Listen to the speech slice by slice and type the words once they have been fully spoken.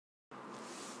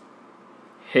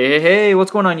Hey,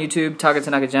 what's going on YouTube?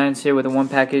 Takatanakagiants here with a one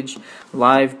package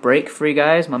live break for you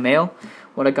guys, my mail.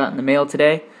 What I got in the mail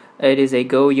today. It is a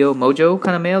Go Yo Mojo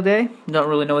kind of mail day. Don't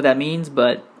really know what that means,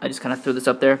 but I just kind of threw this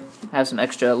up there. I have some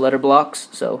extra letter blocks,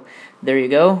 so there you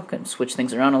go. Can switch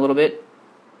things around a little bit.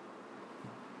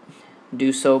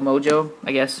 Do so Mojo,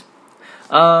 I guess.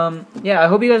 Yeah, I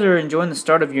hope you guys are enjoying the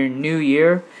start of your new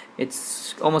year.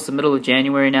 It's almost the middle of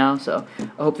January now, so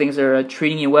I hope things are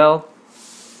treating you well.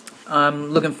 I'm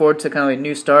looking forward to kind of a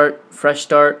new start, fresh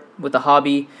start with the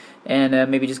hobby,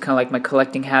 and maybe just kind of like my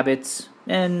collecting habits,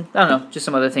 and I don't know, just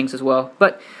some other things as well.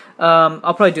 But I'll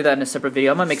probably do that in a separate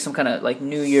video. I might make some kind of like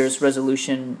New Year's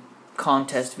resolution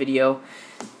contest video,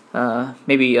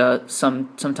 maybe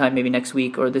sometime maybe next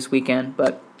week or this weekend.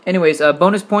 But anyways,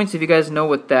 bonus points if you guys know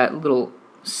what that little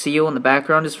seal in the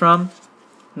background is from.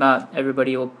 Not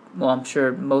everybody will, well, I'm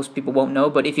sure most people won't know,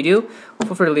 but if you do,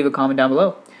 feel free to leave a comment down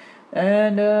below.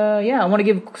 And yeah, I want to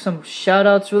give some shout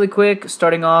outs really quick.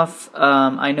 Starting off,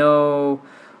 I know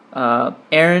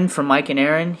Aaron from Mike and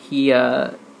Aaron, he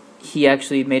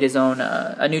actually made his own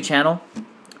a new channel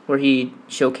where he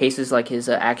showcases like his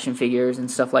action figures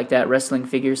and stuff like that, wrestling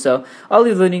figures. So I'll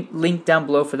leave the link down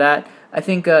below for that. I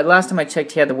think last time I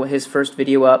checked, he had his first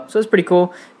video up, so it's pretty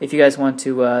cool. If you guys want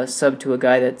to sub to a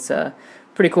guy that's a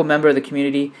pretty cool member of the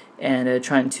community and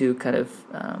trying to kind of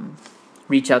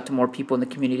reach out to more people in the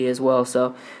community as well.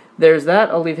 So there's that.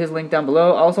 I'll leave his link down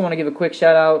below. I also want to give a quick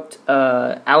shout out,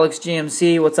 Alex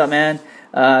GMC. What's up, man?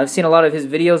 I've seen a lot of his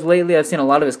videos lately. I've seen a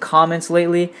lot of his comments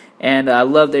lately, and I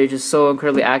love that you're just so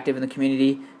incredibly active in the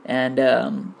community and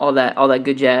all that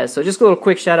good jazz. So just a little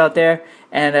quick shout out there,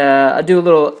 and I'll do a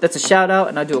little. That's a shout out,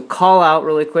 and I'll do a call out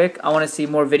really quick. I want to see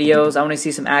more videos. I want to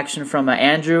see some action from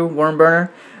Andrew Wormburner.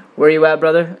 Where are you at,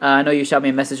 brother? I know you shot me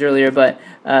a message earlier, but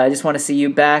I just want to see you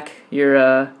back.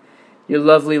 Your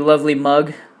lovely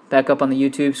mug back up on the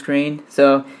YouTube screen.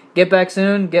 So get back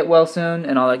soon, get well soon,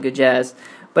 and all that good jazz.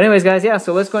 But anyways, guys, yeah.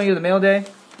 So let's go into the mail day.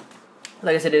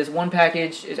 Like I said, it is one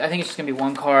package. I think it's just gonna be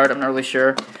one card. I'm not really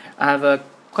sure. I have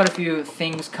quite a few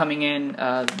things coming in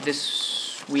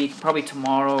this week, probably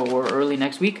tomorrow or early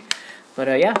next week. But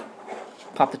yeah,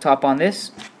 pop the top on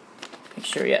this. Make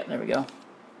sure, yeah, there we go.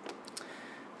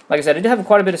 Like I said, I do have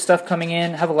quite a bit of stuff coming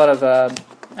in. I have a lot of, I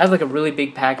have like a really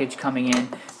big package coming in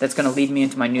that's going to lead me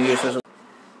into my New Year's resolution.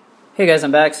 Hey guys,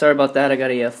 I'm back. Sorry about that. I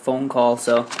got a phone call,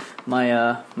 so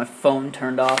my phone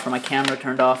turned off, or my camera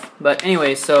turned off. But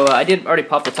anyway, so I did already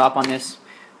pop the top on this,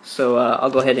 so I'll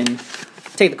go ahead and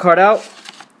take the card out.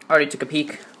 Already took a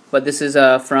peek, but this is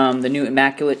from the new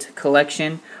Immaculate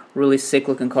collection. Really sick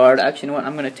looking card. Actually, you know what?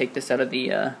 I'm going to take this out of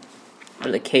the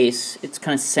case. It's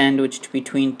kind of sandwiched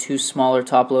between two smaller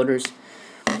top loaders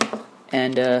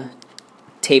and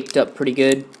taped up pretty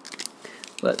good,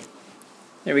 but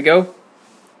there we go.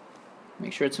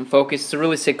 Make sure it's in focus. It's a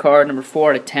really sick card. Number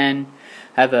 4 out of 10.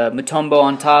 I have a Mutombo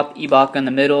on top, Ibaka in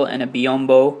the middle, and a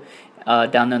Biombo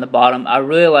down there on the bottom. I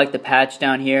really like the patch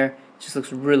down here. It just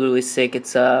looks really sick.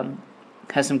 It's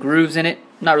has some grooves in it.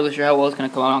 Not really sure how well it's going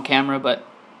to come out on camera, but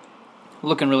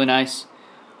looking really nice.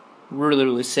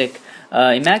 Really sick.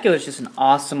 Immaculate is just an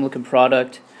awesome looking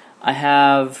product. I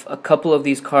have a couple of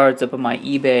these cards up on my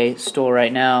eBay store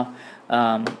right now.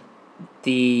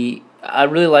 I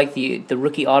really like the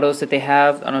rookie autos that they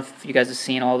have. I don't know if you guys have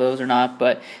seen all those or not,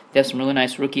 but they have some really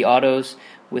nice rookie autos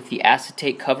with the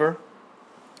acetate cover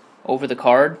over the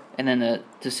card, and then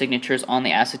the signatures on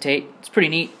the acetate. It's pretty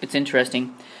neat. It's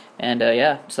interesting, and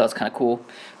yeah, so that's kind of cool.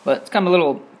 But it's kind of a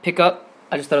little pickup.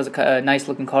 I just thought it was a nice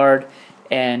looking card.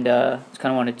 And just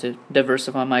kind of wanted to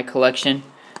diversify my collection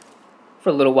for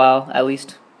a little while, at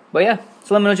least. But yeah,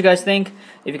 so let me know what you guys think.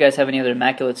 If you guys have any other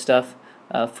Immaculate stuff,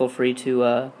 feel free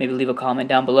to maybe leave a comment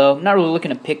down below. I'm not really looking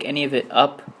to pick any of it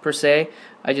up, per se.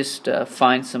 I just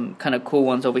find some kind of cool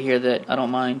ones over here that I don't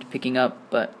mind picking up.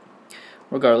 But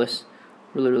regardless,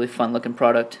 really fun looking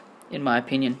product, in my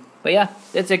opinion. But yeah,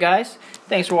 that's it, guys.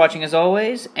 Thanks for watching, as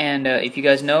always. And if you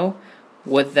guys know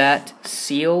what that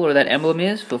seal or that emblem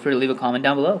is, feel free to leave a comment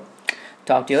down below.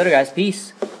 Talk to you later, guys.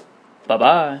 Peace.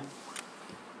 Bye-bye.